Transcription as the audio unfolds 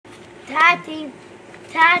Tati,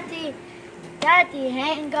 Tati, Tati,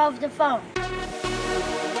 hang off the phone.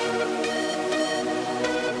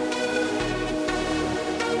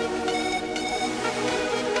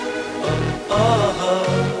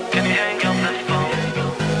 Can you hang up that phone?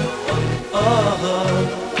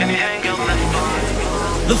 Can you hang up that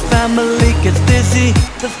phone? The family gets dizzy,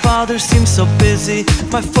 the father seems so busy.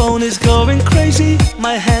 My phone is going crazy,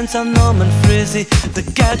 my hands are numb and frizzy. The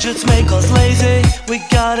gadgets make us lazy, we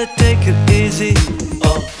gotta take it easy.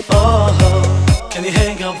 Can you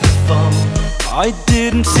hang up the phone? I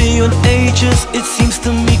didn't see you in ages, it seems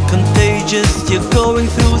to me contagious. You're going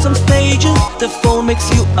through some stages, the phone makes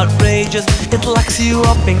you outrageous. It locks you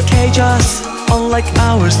up in cages, unlike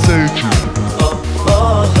our sages.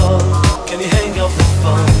 Can you hang up the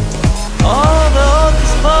phone? All the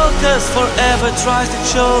hocus pocus forever tries to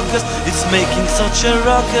choke us. It's making such a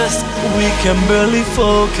ruckus, we can barely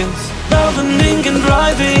focus. Traveling and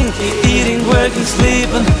driving, eating, working,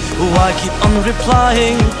 sleeping. Why keep on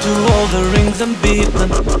replying to all the rings and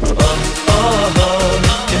beeping?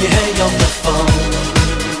 Can you hang up the phone?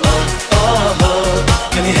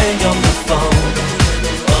 Can you hang up the phone?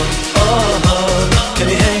 Can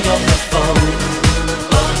you hang up the phone?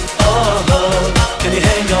 Can you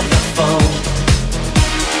hang up the phone?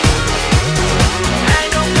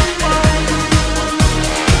 Hang up the phone.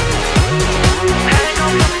 Hang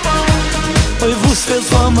up the phone. Oi, wo's fehlt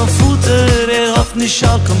von mein Futter? Hofft nicht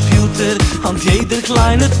al Computer. Hand jeder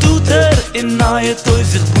kleine Tutor in nahe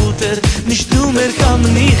Teusig Butter. Nicht nur mehr kann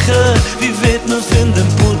man nichen, wie wird man finden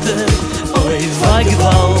Butter? Oi, wei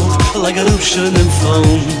Gewalt, like a Rupschen im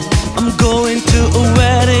Phone. I'm going to a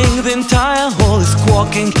wedding, the entire hall is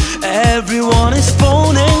squawking. Everyone is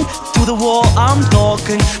phoning, to the wall I'm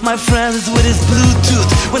talking. My friend is with his Bluetooth,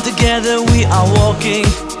 when together we are walking.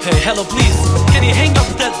 Hey, hello please, can you hang up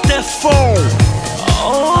that deaf phone?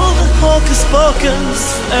 All the hocus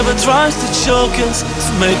pocus ever tries to choke us. It's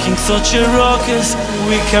making such a ruckus,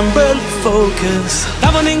 we can barely focus.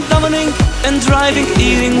 Davening, davening, and driving,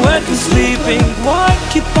 eating, working, sleeping. Why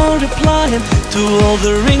keep on replying to all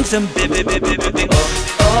the rings and beep, beep, beep, beep, beep.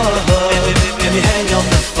 Can you hang up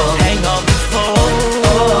the phone? Hang up the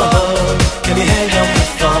phone. Can you hang up the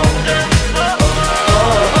phone?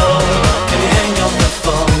 Can you hang up the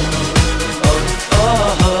phone?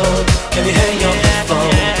 Can you hang up the phone?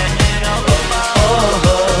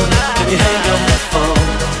 Can you hang up the phone?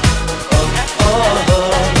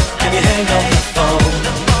 Can you hang up the phone?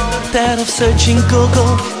 Instead of searching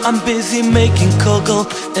Google, I'm busy making Kugel.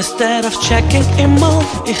 Instead of checking email,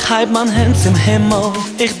 ich haib mein Hands im Himmel.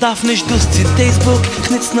 Ich darf nicht durchziehen Facebook, ich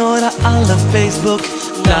nitz nur alle Facebook.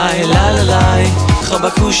 Lai, lai, lai, lai, ich hab a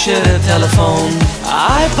kuschere Telefon.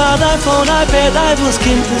 iPad, iPhone, iPad, iPhone,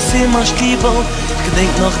 Kind ist immer Stiebel. Ich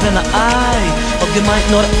gedenk noch den Ei, hab gemeint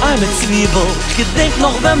nur Ei mit Zwiebel. Ich gedenk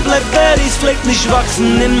noch wenn Blackberries fleckt nicht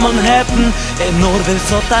wachsen in Manhattan. Nur wenn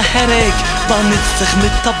so da Headache, man nützt sich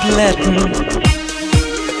mit Tabletten.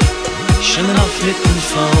 Schwingen auf mit dem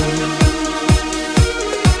Phone.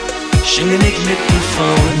 Schwingen nicht mit dem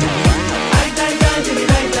Phone.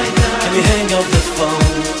 Can you hang up the phone?